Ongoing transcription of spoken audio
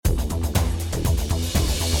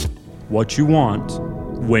what you want,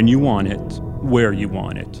 when you want it, where you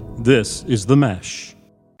want it. This is The Mesh.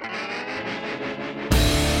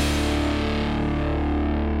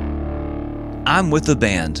 I'm with the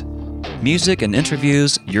band. Music and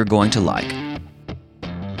interviews you're going to like.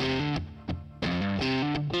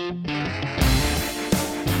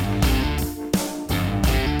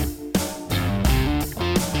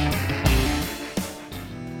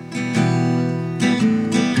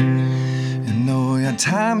 And though your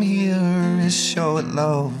time here is short,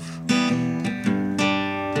 love,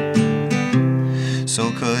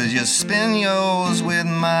 so could you spend yours with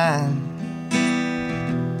mine?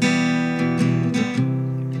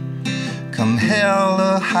 Come hell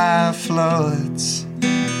or high floods,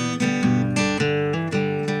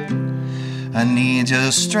 I need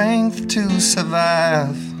your strength to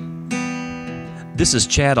survive. This is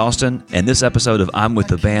Chad Austin, and this episode of I'm with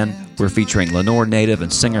the Band, we're featuring Lenoir native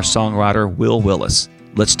and singer-songwriter Will Willis.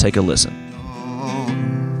 Let's take a listen. Oh,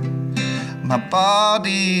 my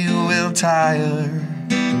body will tire,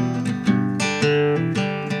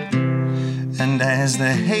 and as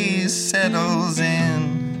the haze settles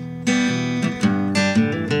in,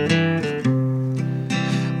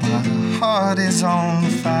 heart is on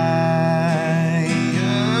fire.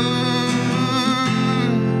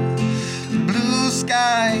 Blue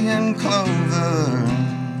sky and clover,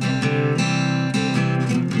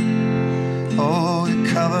 oh,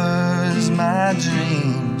 it covers my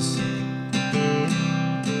dreams.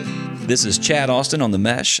 This is Chad Austin on The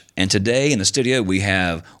Mesh, and today in the studio we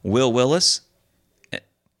have Will Willis.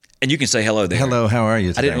 And you can say hello there. Hello, how are you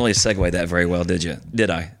today? I didn't really segue that very well, did you?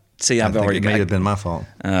 Did I? See, I think it may have been my fault.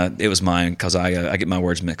 It was mine because I get my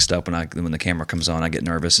words mixed up when the camera comes on. I get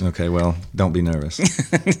nervous. Okay, well, don't be nervous.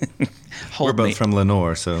 We're both from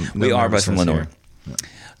Lenoir, so no we are both from Lenoir. Yeah.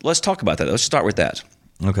 Let's talk about that. Let's start with that.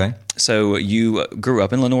 Okay. So you grew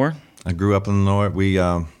up in Lenoir? I grew up in Lenoir. We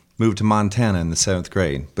moved to Montana in the 7th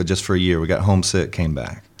grade, but just for a year. We got homesick, came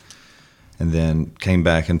back, and then came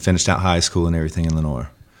back and finished out high school and everything in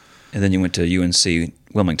Lenoir. And then you went to UNC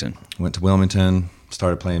Wilmington. Went to Wilmington.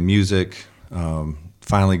 Started playing music,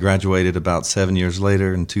 finally graduated about 7 years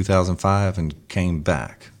later in 2005 and came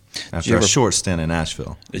back after a short stint in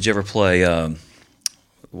Asheville. Did you ever play,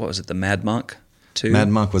 what was it, the Mad Monk too? Mad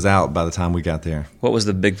Monk was out by the time we got there. What was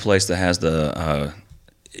the big place that has the,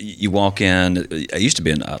 you walk in, it used to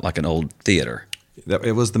be like an old theater.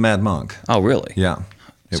 It was the Mad Monk. Oh, really? Yeah,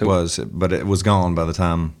 it was, but it was gone by the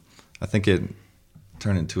time, I think it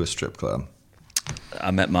turned into a strip club.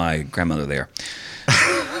 I met my grandmother there.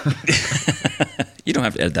 You don't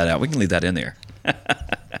have to edit that out. We can leave that in there.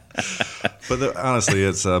 But honestly,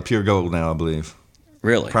 it's pure gold now, I believe.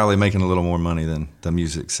 Really? Probably making a little more money than the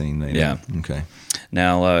music scene, maybe. Yeah. Okay.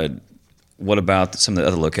 Now, what about some of the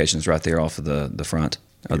other locations right there off of the front?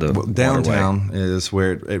 Of the downtown waterway? is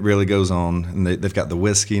where it really goes on. And they've got the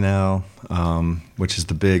Whiskey now, which is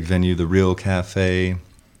the big venue, the Real Cafe.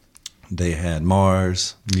 They had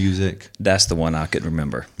Mars Music. That's the one I could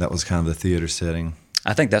remember. That was kind of the theater setting.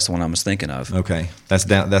 I think that's the one I was thinking of. Okay.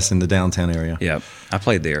 That's in the downtown area. Yeah. I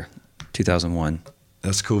played there, 2001.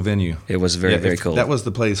 That's a cool venue. It was very cool. That was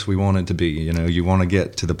the place we wanted to be. You know, you want to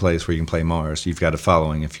get to the place where you can play Mars. You've got a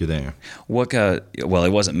following if you're there. Well,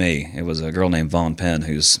 it wasn't me. It was a girl named Vaughn Penn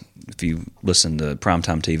who's, if you listen to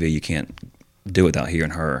Primetime TV, you can't do without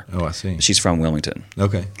hearing her. Oh, I see. She's from Wilmington.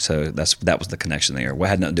 Okay. So that was the connection there. Well, it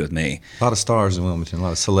had nothing to do with me. A lot of stars in Wilmington, a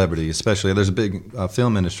lot of celebrity, especially. There's a big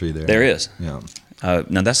film industry there. There is. Yeah.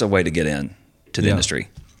 Now, that's a way to get in to the industry.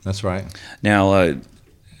 That's right. Now,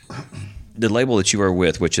 the label that you are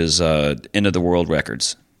with, which is End of the World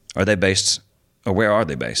Records, are they based, or where are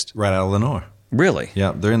they based? Right out of Lenoir. Really?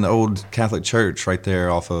 Yeah, they're in the old Catholic church right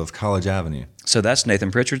there off of College Avenue. So that's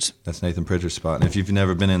Nathan Pritchard's? That's Nathan Pritchard's spot. And if you've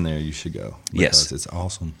never been in there, you should go. Yes. It's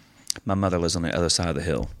awesome. My mother lives on the other side of the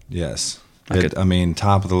hill. Yes. I mean,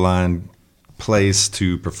 top of the line place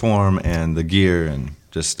to perform and the gear and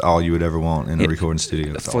just all you would ever want in a recording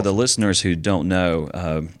studio. It's For the listeners who don't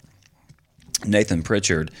know, Nathan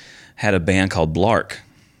Pritchard had a band called Blark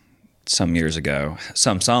some years ago.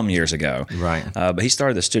 Right. But he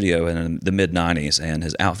started the studio in the mid-'90s and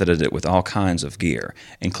has outfitted it with all kinds of gear,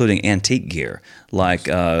 including antique gear, like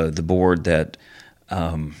the board that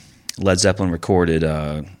Led Zeppelin recorded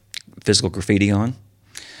Physical Graffiti on.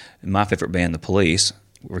 My favorite band, The Police,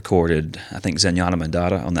 recorded, I think, Zenyatta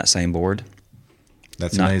Mandata on that same board.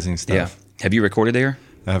 That's amazing stuff. Yeah. Have you recorded there?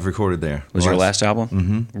 I've recorded there. Was your last album?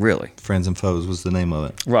 Mm-hmm. Really? Friends and Foes was the name of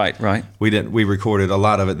it. Right. We recorded a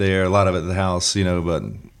lot of it there, a lot of it at the house, but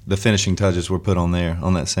the finishing touches were put on there,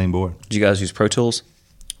 on that same board. Did you guys use Pro Tools?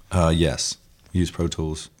 Yes. We use Pro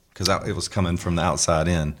Tools. because it was coming from the outside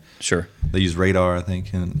in. Sure. They use radar, I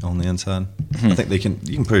think, on the inside. I think you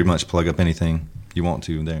can pretty much plug up anything you want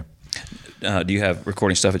to there. Do you have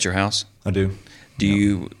recording stuff at your house? I do.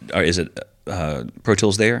 Is it Pro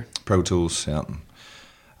Tools there? Pro Tools, yeah.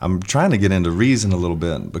 I'm trying to get into Reason a little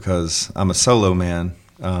bit because I'm a solo man,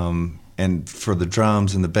 and for the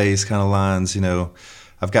drums and the bass kind of lines,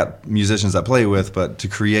 I've got musicians I play with, but to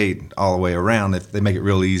create all the way around, they make it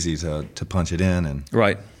real easy to punch it in and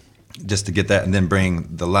right, just to get that, and then bring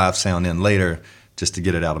the live sound in later, just to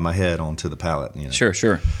get it out of my head onto the palette.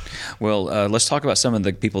 Sure. Well, let's talk about some of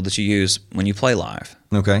the people that you use when you play live.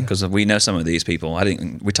 Okay. Because we know some of these people.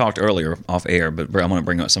 We talked earlier off air, but I want to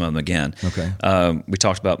bring up some of them again. Okay. We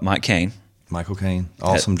talked about Mike Cain. Michael Cain,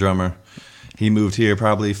 awesome drummer. He moved here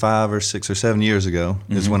probably 5 or 6 or 7 years ago.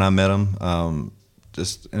 Is when I met him.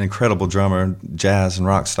 Just an incredible drummer, jazz and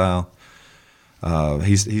rock style.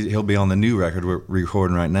 He'll be on the new record we're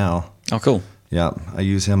recording right now. Oh, cool. Yeah, I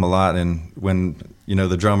use him a lot, and when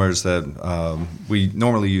the drummers that we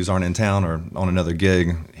normally use aren't in town or on another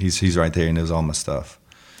gig, he's right there. He knows all my stuff.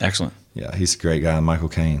 Excellent. Yeah, he's a great guy, Michael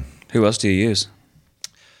Cain. Who else do you use?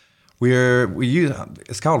 We use,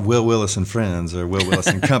 it's called Will Willis and Friends, or Will Willis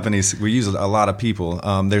and Companies. We use a lot of people.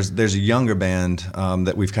 There's a younger band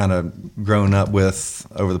that we've kind of grown up with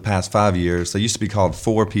over the past 5 years. They used to be called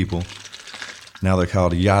Four People. Now they're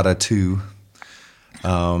called Yada 2.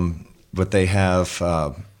 But they have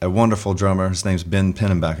a wonderful drummer. His name's Ben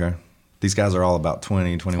Pennebaker. These guys are all about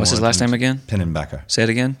 20, 21. What's his last name again? Pennebaker. Say it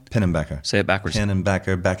again? Pennebaker. Say it backwards.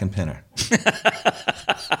 Pennebaker, back and Penner.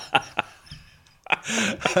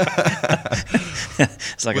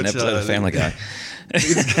 It's like an episode of Family Guy.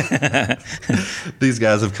 These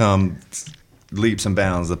guys have come leaps and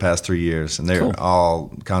bounds the past 3 years, and they're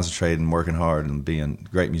all concentrated and working hard and being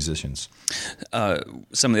great musicians.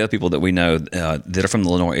 Some of the other people that we know that are from the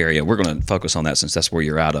Lenoir area, we're going to focus on that since that's where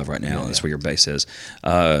you're out of right now. Yeah, that's where your base is.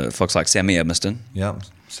 Folks like Sammy Edmiston. Yeah,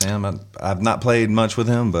 Sam. I've not played much with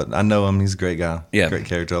him, but I know him. He's a great guy. Yeah, great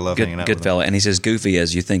character. I love hanging out with him. Good fella, and he's as goofy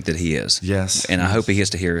as you think that he is. Yes, and I hope he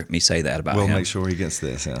gets to hear me say that about him. We'll make sure he gets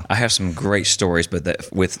this. Yeah, I have some great stories,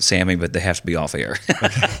 with Sammy, but they have to be off air.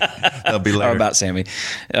 Okay. They'll be later. Or about Sammy.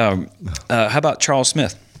 How about Charles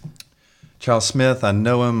Smith? Charles Smith, I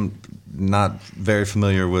know him. Not very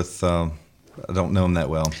familiar with. I don't know him that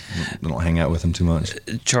well. I don't hang out with him too much.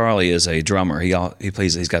 Charlie is a drummer. He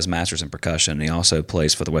plays. He's got his master's in percussion. He also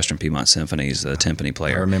plays for the Western Piedmont Symphony. He's a timpani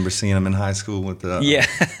player. I remember seeing him in high school with the. Yeah,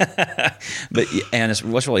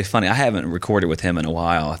 what's really funny. I haven't recorded with him in a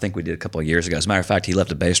while. I think we did a couple of years ago. As a matter of fact, he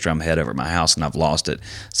left a bass drum head over at my house, and I've lost it.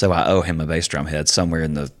 So I owe him a bass drum head somewhere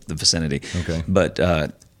in the vicinity. Okay, but.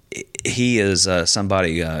 He is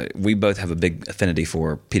somebody, we both have a big affinity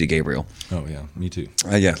for Peter Gabriel. Oh, yeah, me too.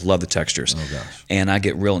 Yeah, love the textures. Oh, gosh. And I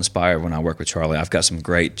get real inspired when I work with Charlie. I've got some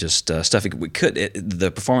great stuff.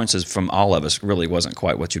 The performances from all of us really wasn't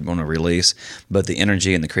quite what you'd want to release, but the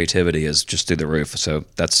energy and the creativity is just through the roof. So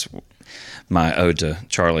that's my ode to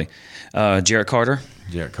Charlie. Jarrett Carter.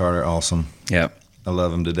 Jarrett Carter, awesome. Yeah. I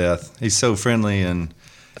love him to death. He's so friendly, and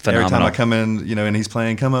phenomenal. Every time I come in, and he's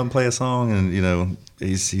playing, come up and play a song, and,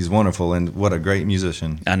 he's wonderful, and what a great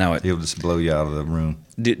musician. I know it. He'll just blow you out of the room.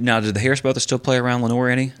 Do the Harris brothers still play around Lenoir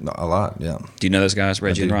any? A lot, yeah. Do you know those guys,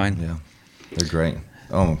 Reggie and Ryan? Yeah, they're great.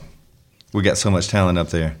 Oh, we got so much talent up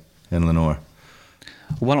there in Lenoir.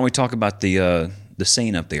 Why don't we talk about the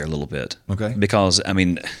scene up there a little bit? Okay. Because,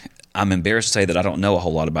 I'm embarrassed to say that I don't know a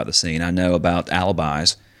whole lot about the scene. I know about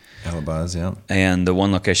Alibis. Alibis, yeah. And the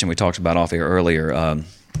one location we talked about off air earlier,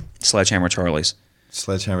 Sledgehammer Charlie's.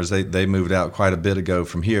 Sledgehammers, they moved out quite a bit ago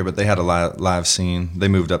from here, but they had a live scene. They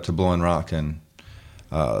moved up to Blowing Rock, and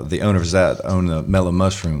the owners of that own the Mellow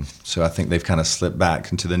Mushroom. So I think they've kind of slipped back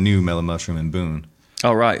into the new Mellow Mushroom in Boone.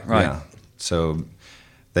 Oh, right. Yeah. So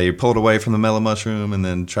they pulled away from the Mellow Mushroom and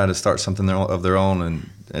then tried to start something of their own.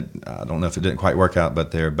 And I don't know if it didn't quite work out,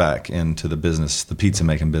 but they're back into the business, the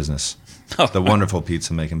pizza-making business, the wonderful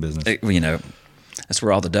pizza-making business. That's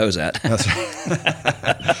where all the dough's at. That's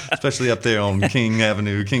right. Especially up there on King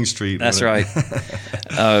Avenue, King Street. That's right.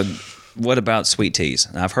 What about Sweet Teas?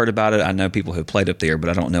 I've heard about it. I know people who played up there, but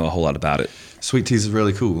I don't know a whole lot about it. Sweet Teas is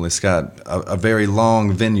really cool. It's got a very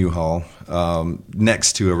long venue hall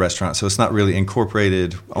next to a restaurant, so it's not really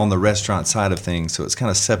incorporated on the restaurant side of things, so it's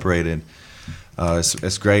kind of separated.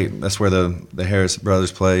 It's great. That's where the Harris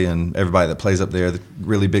brothers play, and everybody that plays up there. The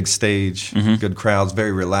really big stage, good crowds,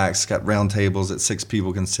 very relaxed. Got round tables that 6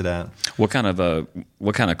 people can sit at. What kind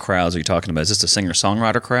of crowds are you talking about? Is this a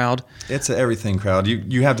singer-songwriter crowd? It's an everything crowd.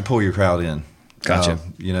 You have to pull your crowd in. Gotcha.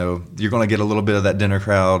 You're going to get a little bit of that dinner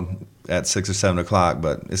crowd at 6 or 7 o'clock,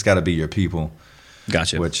 but it's got to be your people.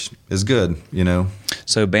 Gotcha. Which is good, you know.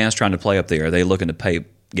 So bands trying to play up there, are they looking to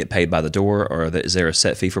get paid by the door, or is there a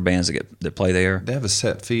set fee for bands that play there? They have a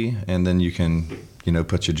set fee, and then you can, you know,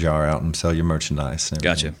 put your jar out and sell your merchandise. And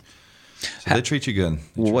Gotcha. So they treat you good.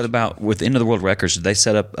 Well, what about with End of the World Records? Did they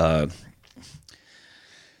set up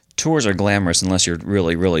tours are glamorous unless you're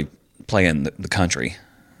really, really playing the country.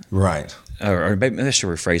 Right. Or maybe I should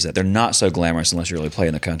rephrase that. They're not so glamorous unless you're really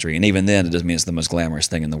playing the country. And even then, it doesn't mean it's the most glamorous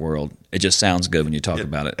thing in the world. It just sounds good when you talk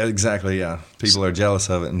about it. Exactly, yeah. People are jealous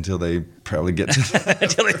of it until they probably get to that.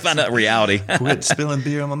 Until they find out reality. Quit spilling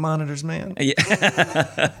beer on my monitors, man. Yeah.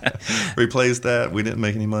 Replace that. We didn't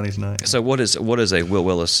make any money tonight. So what is a Will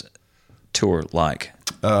Willis tour like?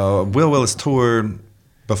 Will Willis tour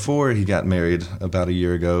before he got married about a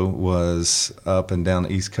year ago was up and down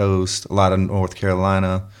the East Coast, a lot of North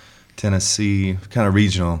Carolina, Tennessee, kind of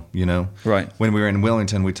regional, you know. Right. When we were in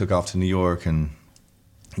Wilmington, we took off to New York and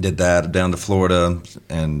did that, down to Florida,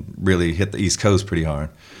 and really hit the East Coast pretty hard.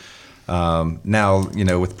 Now, you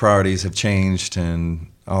know, with priorities have changed and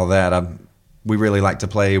all that, we really like to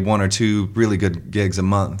play 1 or 2 really good gigs a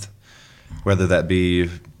month, whether that be,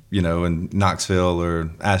 you know, in Knoxville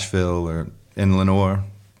or Asheville or in Lenoir.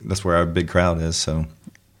 That's where our big crowd is. So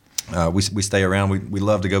we stay around. We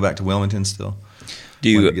love to go back to Wilmington still.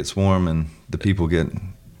 When it gets warm and the people get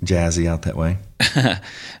jazzy out that way.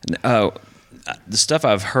 The stuff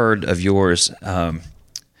I've heard of yours,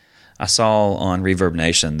 I saw on Reverb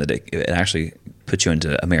Nation that it actually put you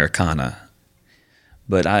into Americana.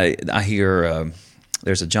 But I hear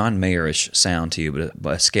there's a John Mayer-ish sound to you,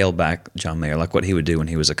 but a scaled back John Mayer, like what he would do when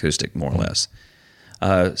he was acoustic, more or less.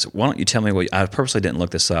 So why don't you tell me I purposely didn't look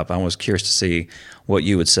this up. I was curious to see what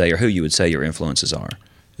you would say or who you would say your influences are.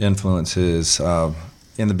 Influences,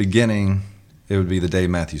 in the beginning, it would be the Dave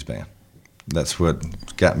Matthews Band. That's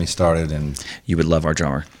what got me started and You would love our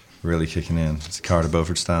drummer. really kicking in. It's Carter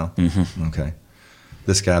Beauford style. Mm-hmm. Okay.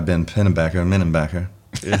 This guy, Ben Menenbacher,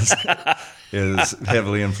 is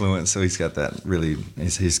heavily influenced, so he's got that really,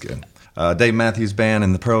 he's good. Dave Matthews Band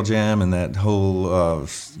and the Pearl Jam and that whole,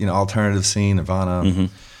 alternative scene, Nirvana.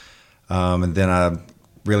 Mm-hmm. And then I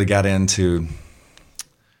really got into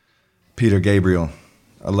Peter Gabriel.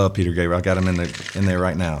 I love Peter Gabriel. I got him in there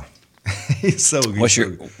right now. He's so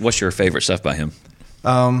good. What's your favorite stuff by him?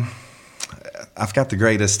 I've got the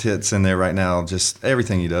greatest hits in there right now. Just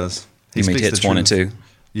everything he does. You mean hits 1 and 2?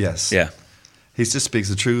 Yes. Yeah. He just speaks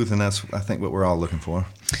the truth, and that's I think what we're all looking for.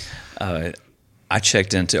 I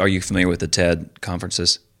checked into. Are you familiar with the TED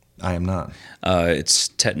conferences? I am not. It's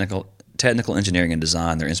technical engineering and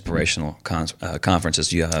design. They're inspirational conferences.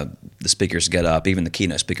 The speakers get up. Even the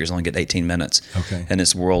keynote speakers only get 18 minutes. Okay. And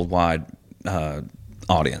it's worldwide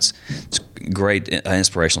audience. It's great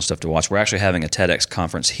inspirational stuff to watch. We're actually having a TEDx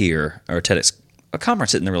conference here, or a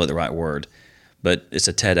conference isn't really the right word, but it's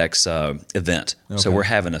a TEDx event. Okay. So we're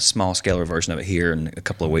having a small scale version of it here in a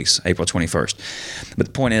couple of weeks, April 21st. But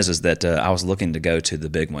the point is that I was looking to go to the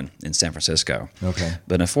big one in San Francisco. Okay.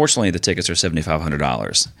 But unfortunately, the tickets are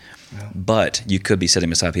 $7,500. Yeah. But you could be sitting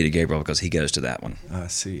beside Peter Gabriel because he goes to that one. I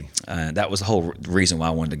see. That was the whole reason why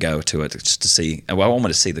I wanted to go to it, just to see. Well, I wanted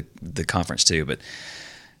to see the conference too. But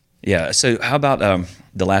yeah. So how about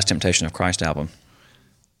the Last Temptation of Christ album?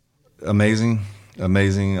 Amazing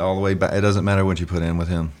all the way back. It doesn't matter what you put in with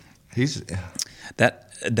him.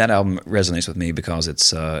 That album resonates with me because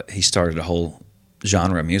it's he started a whole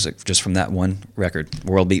genre of music just from that one record.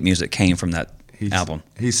 World beat music came from that album.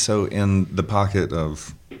 He's so in the pocket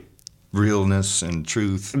of realness and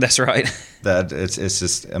truth. That's right. That it's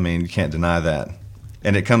just, I mean, you can't deny that.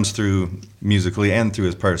 And it comes through musically and through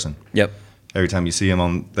his person. Yep. Every time you see him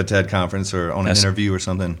on the TED conference or on an interview or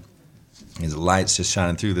something, his light's just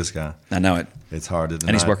shining through this guy. I know it. It's hard to deny.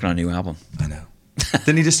 And he's working on a new album. I know.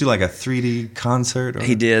 Didn't he just do like a 3D concert? Or?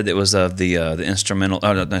 He did. It was of the instrumental,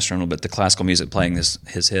 not the instrumental, but the classical music playing his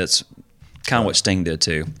hits. Kind of what Sting did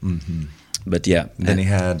too. Mm-hmm. But yeah. And then he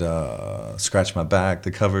had "Scratch My Back,"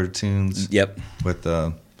 the cover tunes. Yep. With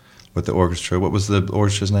the orchestra. What was the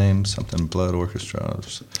orchestra's name? Something Blood Orchestra.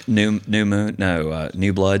 New Moon. No,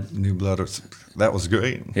 New Blood. New Blood. That was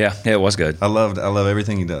great. Yeah, it was good. I love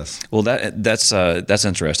everything he does. Well, that's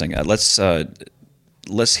interesting.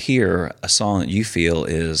 Let's hear a song that you feel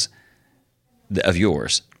is of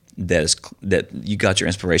yours that you got your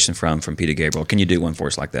inspiration from Peter Gabriel. Can you do one for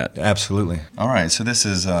us like that? Absolutely. All right. So this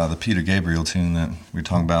is the Peter Gabriel tune that we're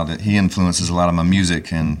talking about. He influences a lot of my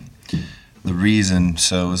music, and the reason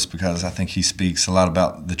so is because I think he speaks a lot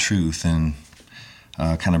about the truth and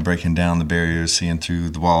kind of breaking down the barriers, seeing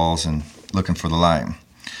through the walls, and looking for the light.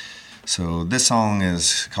 So this song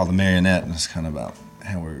is called "The Marionette," and it's kind of about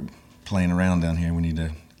how we're playing around down here. We need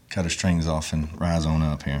to cut her strings off and rise on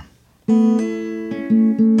up here.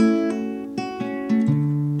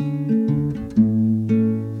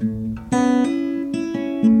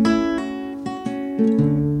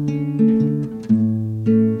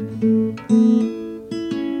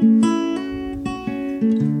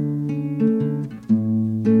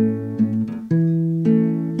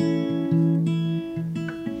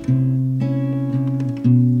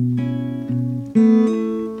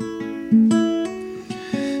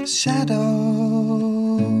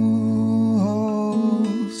 Shadows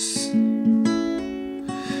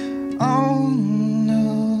on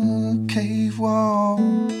the cave wall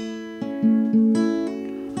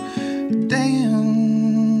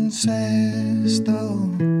dance as though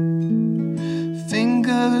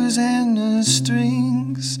fingers and the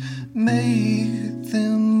strings make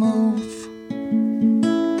them move,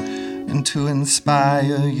 and to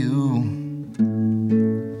inspire you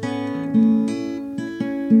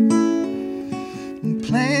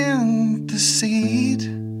plant the seed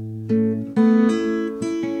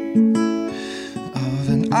of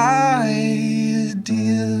an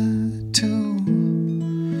idea to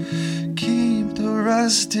keep the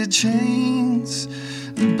rusted chains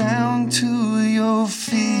bound to your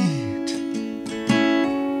feet.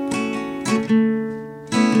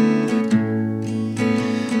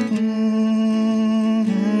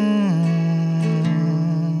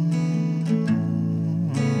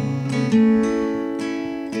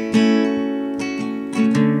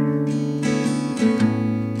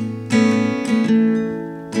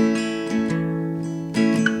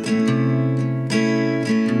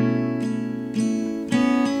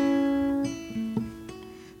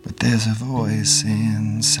 But there's a voice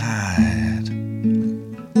inside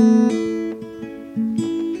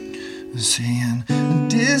saying,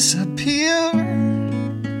 disappear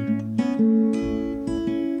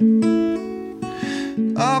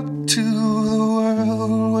up to the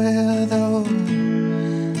world where the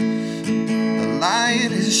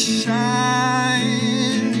light is shining.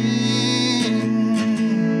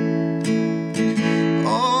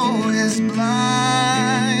 Oh, it's blinding.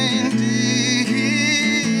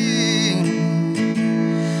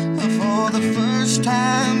 For the first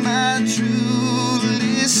time I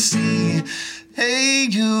truly see. Hey,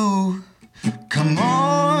 you, come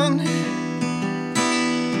on,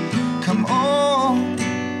 come on.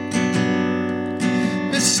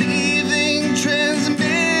 Receiving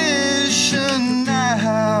transmission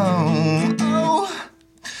now. Oh,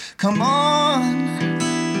 come on.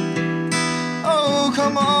 Oh,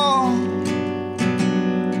 come on.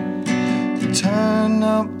 Turn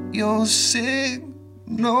up your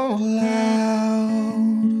signal loud.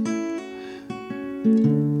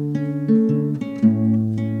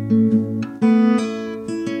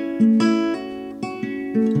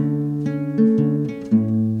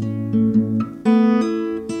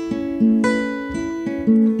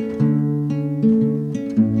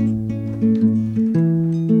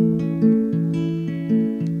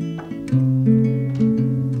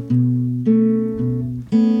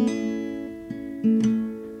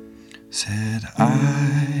 Said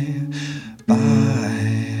eye by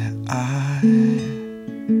eye,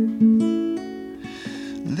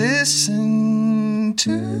 listen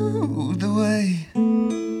to the way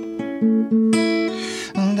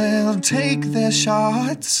they'll take their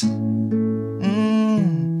shots,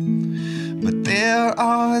 but there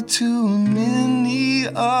are too many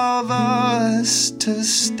of us to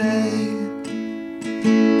stay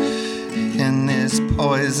in this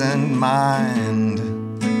poisoned mind.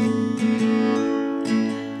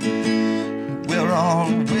 We're all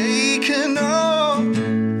waking up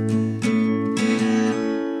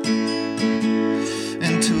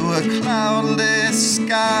into a cloudless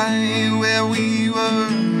sky where we were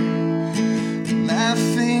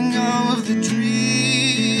laughing of the dream,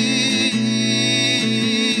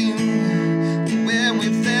 where we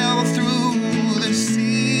fell through the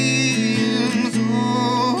seams.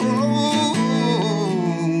 Oh,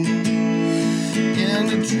 in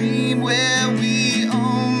a dream where we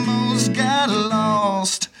almost got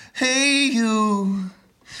lost. Hey, you,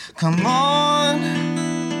 come on,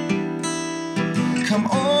 come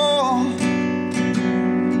on.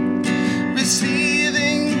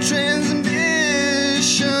 Receiving transmission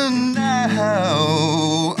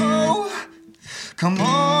now. Oh, come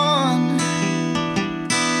on.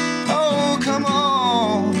 Oh, come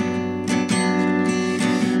on.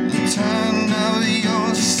 Turn up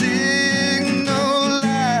your signal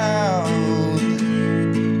loud.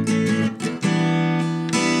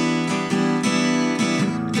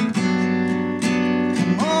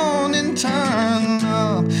 Come on and turn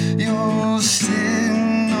up your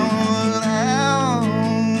signal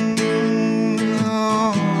loud.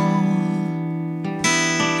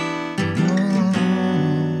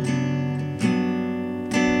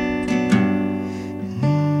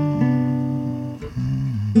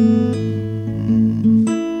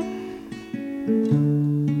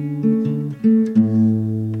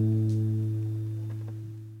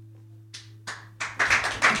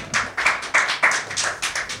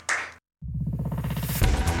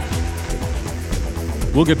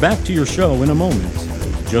 We'll get back to your show in a moment.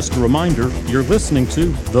 Just a reminder, you're listening to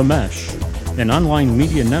The Mesh, an online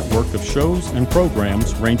media network of shows and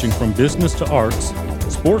programs ranging from business to arts,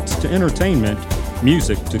 sports to entertainment,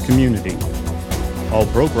 music to community. All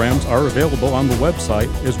programs are available on the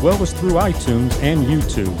website as well as through iTunes and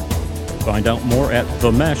YouTube. Find out more at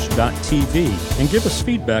themesh.tv and give us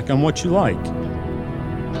feedback on what you like.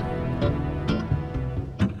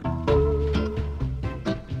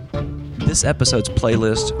 This episode's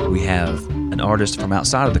playlist, we have an artist from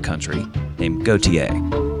outside of the country named Gotye,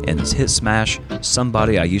 and his hit smash,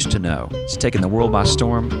 Somebody I Used to Know. It's taken the world by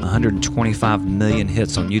storm, 125 million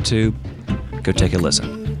hits on YouTube. Go take a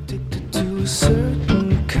listen. Addicted to a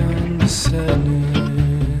certain kind of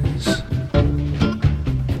sadness,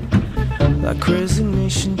 like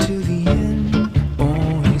resignation to the end,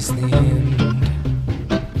 always the end.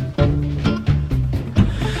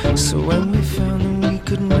 So when we found that we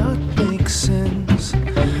could not make sense,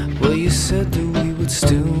 well, you said that we would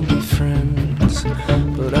still be friends,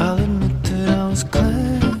 but I'll admit that I was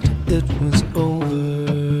glad it was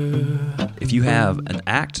over. If you have an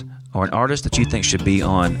act or an artist that you think should be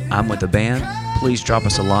on I'm With the Band, please drop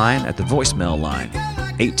us a line at the voicemail line,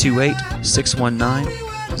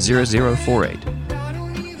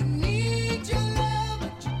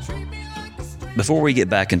 828-619-0048. Before we get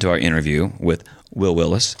back into our interview with Will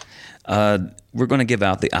Willis, we're going to give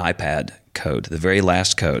out the iPad code, the very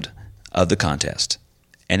last code of the contest.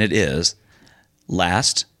 And it is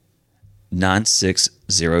LAST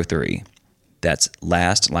 9603. That's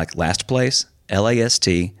last, like last place, LAST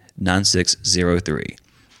 9603.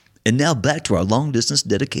 And now back to our long distance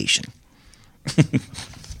dedication.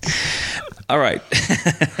 All right.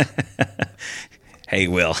 Hey,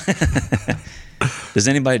 Will. Does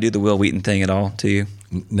anybody do the Will Wheaton thing at all to you?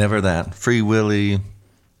 Never that. Free Willy.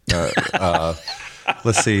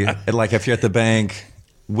 Let's see. Like if you're at the bank,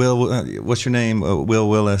 Will, what's your name? Will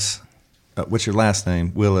Willis. What's your last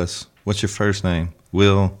name? Willis. What's your first name?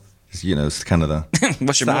 Will. You know, it's kind of the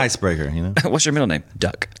icebreaker. You know. What's your middle name?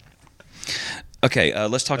 Duck. Okay,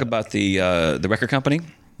 let's talk about the record company.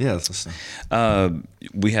 Yeah, let's listen.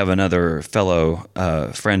 We have another fellow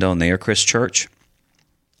friend on there, Chris Church,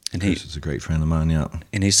 and Chris is a great friend of mine. Yeah,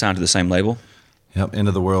 and he's signed to the same label. Yep, End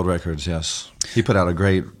of the World Records. Yes, he put out a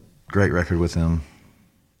great record with them.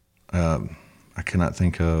 I cannot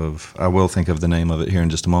think of. I will think of the name of it here in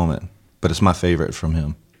just a moment, but it's my favorite from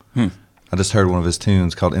him. I just heard one of his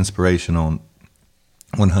tunes called "Inspiration" on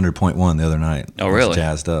 100.1 the other night. Oh, really? It's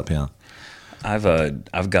jazzed up, yeah.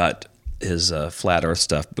 I've got his Flat Earth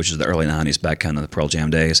stuff, which is the early '90s, back kind of the Pearl Jam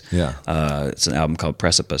days. Yeah. It's an album called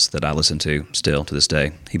Precipice that I listen to still to this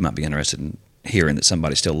day. He might be interested in hearing that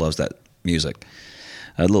somebody still loves that music.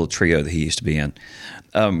 A little trio that he used to be in.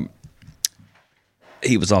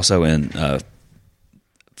 He was also in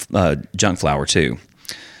Junk Flower too,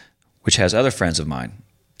 which has other friends of mine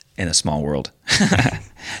in a small world.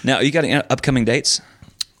 Now, you got any upcoming dates?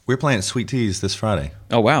 We're playing at Sweet Teas this Friday.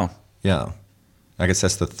 Oh, wow. Yeah. I guess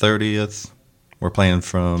that's the 30th. We're playing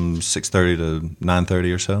from 6:30 to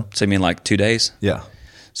 9:30 or so. So you mean like 2 days? Yeah.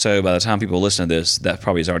 So by the time people listen to this, that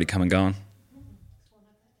probably is already come and gone?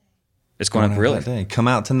 It's going up, really? That day. Come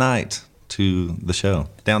out tonight to the show,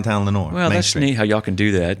 downtown Lenoir. Well, Main that's Street. neat how y'all can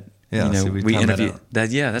do that. Yeah, you know, see, we we timed that interview out.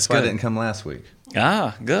 that. Yeah, that's That's why I good. didn't come last week.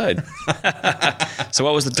 Ah, good. So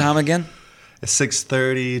what was the time again? It's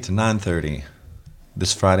 6:30 to 9:30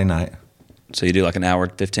 this Friday night. So you do like an hour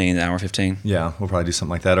 15, an hour 15? Yeah, we'll probably do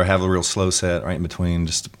something like that, or have a real slow set right in between,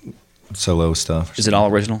 just solo stuff. Is it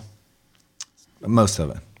all original? Most of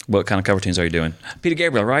it. What kind of cover tunes are you doing? Peter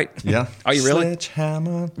Gabriel, right? Yeah. Are you really?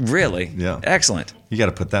 Sledgehammer. Really? Yeah. Excellent. You got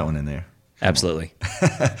to put that one in there. Absolutely.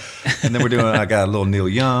 And then we're doing. I got a little Neil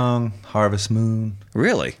Young, Harvest Moon.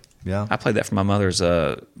 Really? Yeah. I played that for my mother's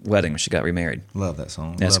wedding when she got remarried. Love that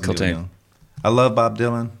song. That's love a cool Neil tune. Young. I love Bob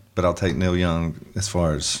Dylan, but I'll take Neil Young as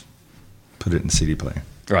far as put it in CD player.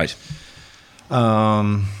 Right.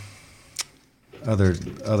 Other,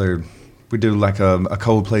 we do like a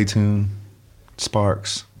Coldplay tune,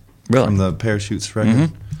 Sparks, Really? from the Parachutes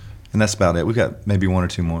record, and that's about it. We got maybe one or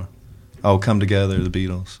two more. Oh, Come Together, the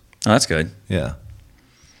Beatles. Oh, that's good. Yeah,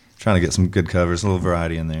 trying to get some good covers, a little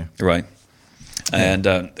variety in there. Right.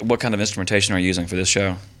 And what kind of instrumentation are you using for this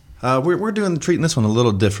show? We're treating this one a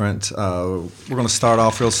little different. We're going to start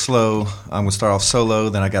off real slow. I'm going to start off solo.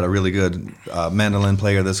 Then I got a really good mandolin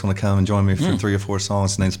player that's going to come and join me for 3 or 4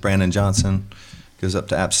 songs. His name's Brandon Johnson. Goes up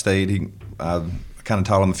to App State. I kind of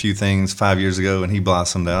taught him a few things 5 years ago, and he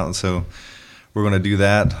blossomed out. And so we're going to do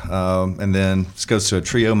that. And then this goes to a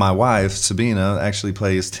trio. My wife, Sabina, actually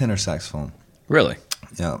plays tenor saxophone. Really?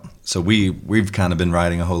 Yeah. So we've kind of been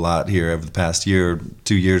writing a whole lot here over the past year,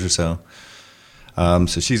 2 years or so.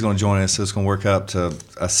 So she's going to join us. So it's going to work up to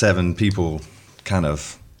a 7 people kind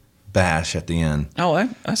of bash at the end. Oh,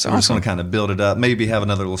 that's So we're just awesome. going to kind of build it up. Maybe have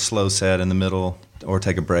another little slow set in the middle, or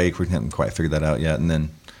take a break. We haven't quite figured that out yet, and then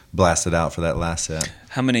blast it out for that last set.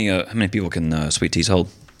 How many people can Sweet Teas hold?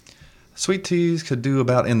 Sweet Teas could do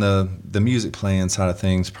about, in the music playing side of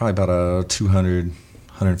things, probably about a 200,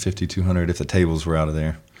 150, 200 if the tables were out of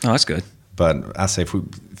there. Oh, that's good. But I say if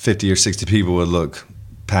 50 or 60 people would look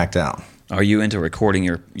packed out. Are you into recording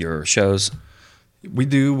your shows? We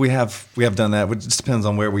do. We have done that. It just depends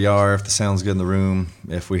on where we are, if the sound's good in the room,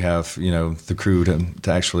 if we have, the crew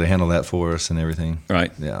to actually handle that for us and everything.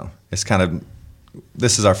 Right. Yeah. It's kind of,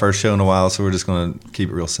 this is our first show in a while, so we're just going to keep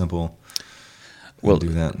it real simple. Well, Do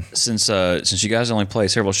that. Since you guys only play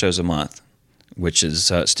several shows a month, which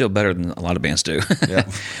is still better than a lot of bands do. Yeah.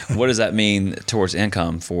 What does that mean towards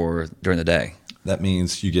income for during the day? That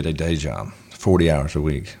means you get a day job, 40 hours a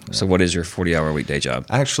week. So what is your 40-hour-a-week day job?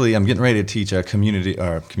 Actually, I'm getting ready to teach a community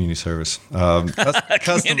service,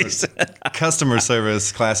 customer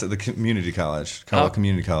service class at the community college,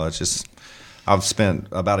 Community College. I've spent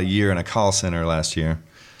about a year in a call center last year,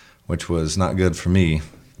 which was not good for me,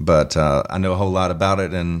 but I know a whole lot about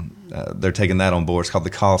it, and they're taking that on board. It's called the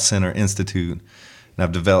Call Center Institute, and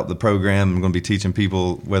I've developed the program. I'm going to be teaching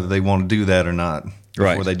people whether they want to do that or not before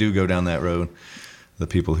Right. they do go down that road. The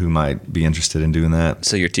people who might be interested in doing that.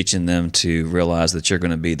 So you're teaching them to realize that you're going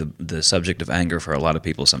to be the subject of anger for a lot of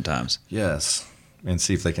people sometimes. Yes, and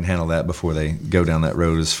see if they can handle that before they go down that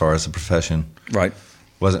road as far as the profession. Right.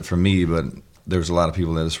 Wasn't for me, but there's a lot of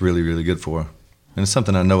people that it's really, really good for. And it's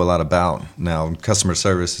something I know a lot about now. Customer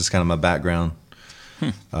service is kind of my background.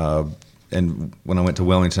 And when I went to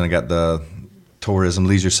Wilmington, I got the tourism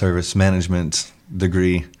leisure service management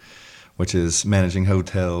degree, which is managing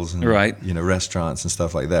hotels and Right. restaurants and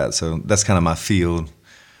stuff like that. So that's kind of my field.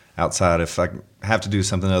 Outside, if I have to do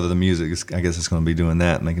something other than music, I guess it's going to be doing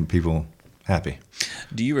that, making people happy.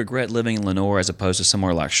 Do you regret living in Lenoir as opposed to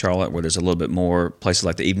somewhere like Charlotte, where there's a little bit more places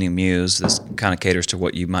like the Evening Muse? This kind of caters to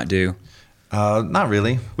what you might do. Not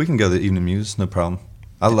really. We can go to the Evening Muse, no problem.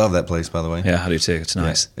 I love that place, by the way. Yeah, I do too. It's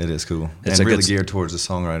nice. Yeah, it is cool. It's and a really good- geared towards the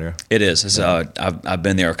songwriter. It is. It's, I've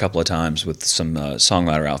been there a couple of times with some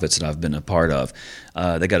songwriter outfits that I've been a part of.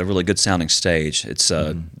 They got a really good sounding stage. It's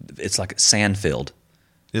it's like sand-filled.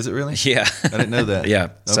 Is it really? Yeah, I didn't know that. Yeah,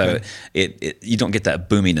 so Okay. it you don't get that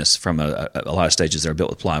boominess from a lot of stages that are built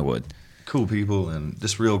with plywood. Cool people and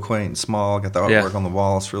just real quaint and small. Got the artwork on the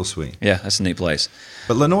wall. It's real sweet. Yeah, that's a neat place.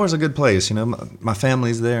 But Lenoir's a good place. My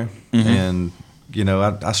family's there, and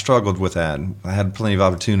I struggled with that. I had plenty of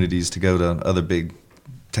opportunities to go to other big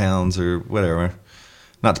towns or whatever,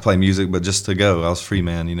 not to play music, but just to go. I was free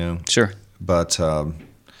man, Sure. But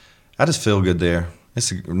I just feel good there. It's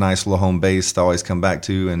a nice little home base to always come back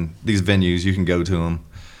to, and these venues you can go to them,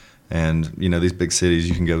 and these big cities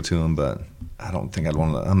you can go to them. But I don't think I'd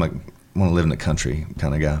want to. Want to live in the country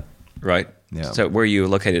kind of guy. Right. Yeah. So where are you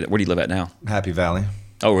located? Where do you live at now? Happy Valley.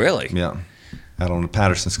 Oh, really? Yeah. Out on the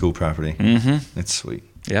Patterson School property. Mm-hmm. It's sweet.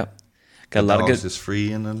 Yep. Got a lot of good. Just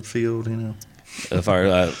free in the field, If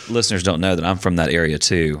our listeners don't know that I'm from that area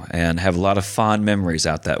too, and have a lot of fond memories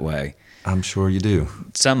out that way. I'm sure you do.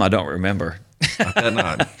 Some I don't remember. I bet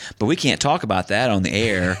not. But we can't talk about that on the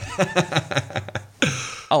air.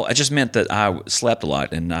 Oh, I just meant that I slept a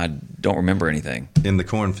lot and I don't remember anything. In the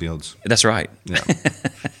cornfields. That's right. Yeah.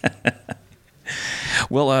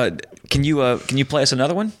 Well, can you play us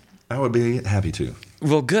another one? I would be happy to.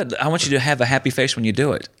 Well, good. I want you to have a happy face when you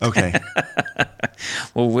do it. Okay.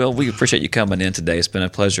 Well, Will, we appreciate you coming in today. It's been a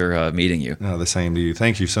pleasure meeting you. No, the same to you.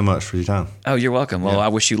 Thank you so much for your time. Oh, you're welcome. Well, Yeah. I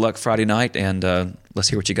wish you luck Friday night, and let's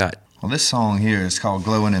hear what you got. Well, this song here is called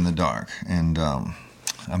Glowing in the Dark. And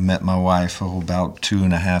I met my wife about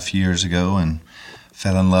 2.5 years ago and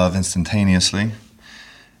fell in love instantaneously.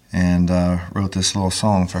 And wrote this little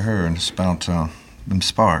song for her, and it's about them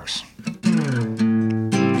sparks.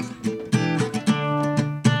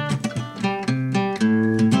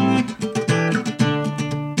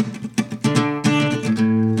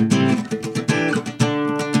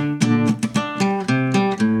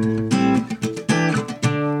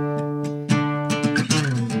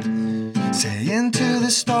 Say into the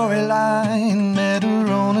storyline, met her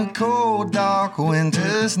on a cold, dark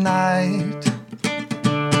winter's night.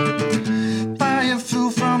 Fire flew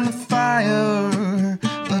from the fire,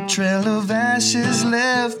 a trail of ashes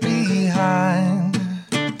left behind.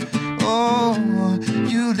 Oh,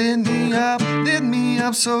 you lit me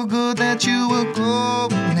up so good that you were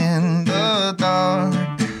glowing in the dark.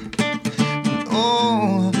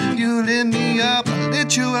 Oh, you lit me up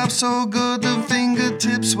lit you up so good the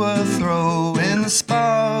fingertips were throwing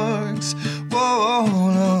sparks. Whoa,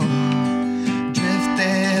 no.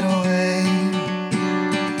 Drifted away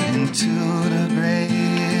into the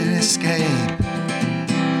great escape.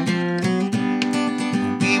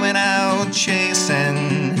 We went out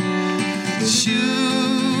chasing shooting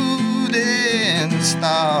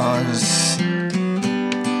stars.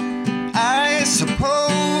 I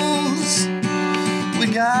suppose we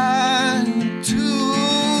got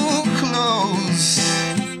too close,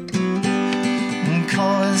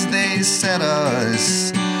 'cause they set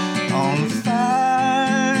us on fire.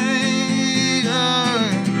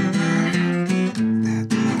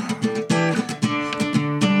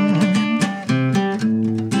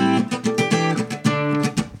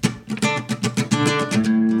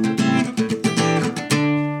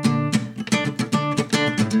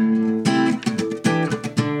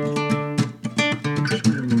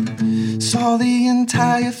 Saw the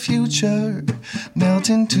entire future melt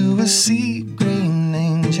into a sea green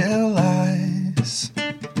angel eyes.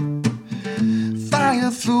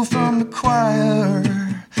 Fire flew from the choir,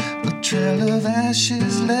 a trail of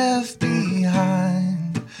ashes left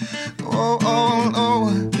behind. Oh, oh,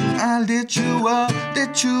 oh, I lit you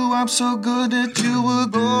up so good that you were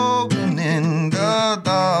glowing in the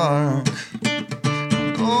dark.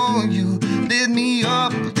 Oh, you lit me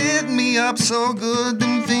up so good,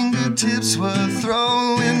 them fingertips were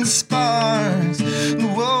throwing sparks.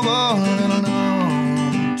 Whoa, whoa, no, no,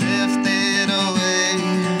 drifted away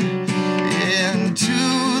into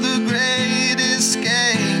the great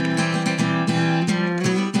escape.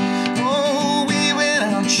 Oh, we went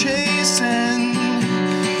out chasing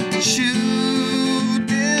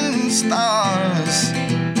shooting stars,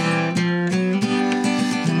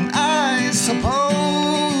 and I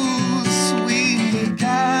suppose we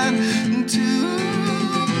got too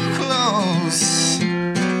close,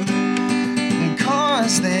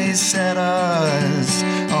 'cause they set us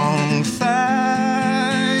on fire.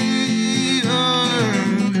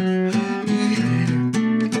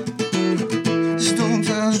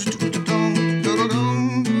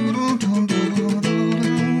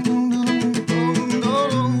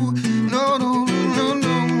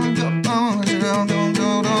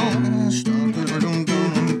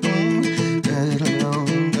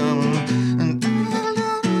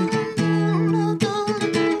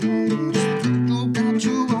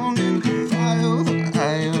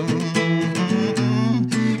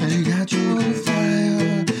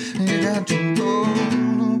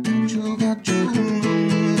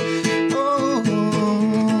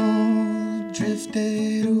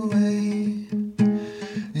 Drifted away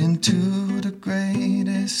into the great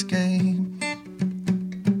escape.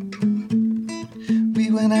 We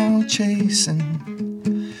went out chasing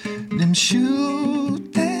them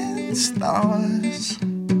shooting stars,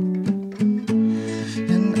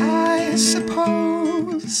 and I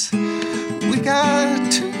suppose we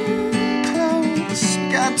got too close,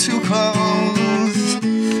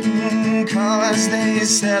 'cause they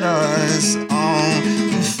set us on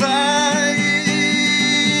fire.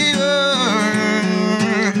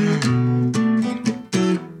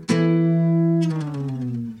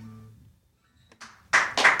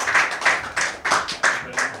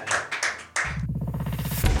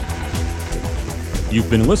 You've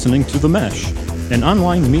been listening to The Mesh, an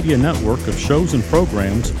online media network of shows and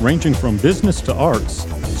programs ranging from business to arts,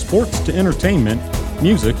 sports to entertainment,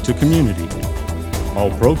 music to community. All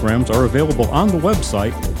programs are available on the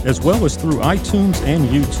website as well as through iTunes and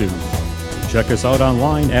YouTube. Check us out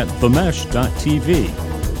online at themesh.tv.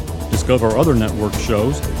 Discover other network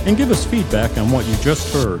shows and give us feedback on what you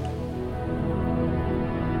just heard.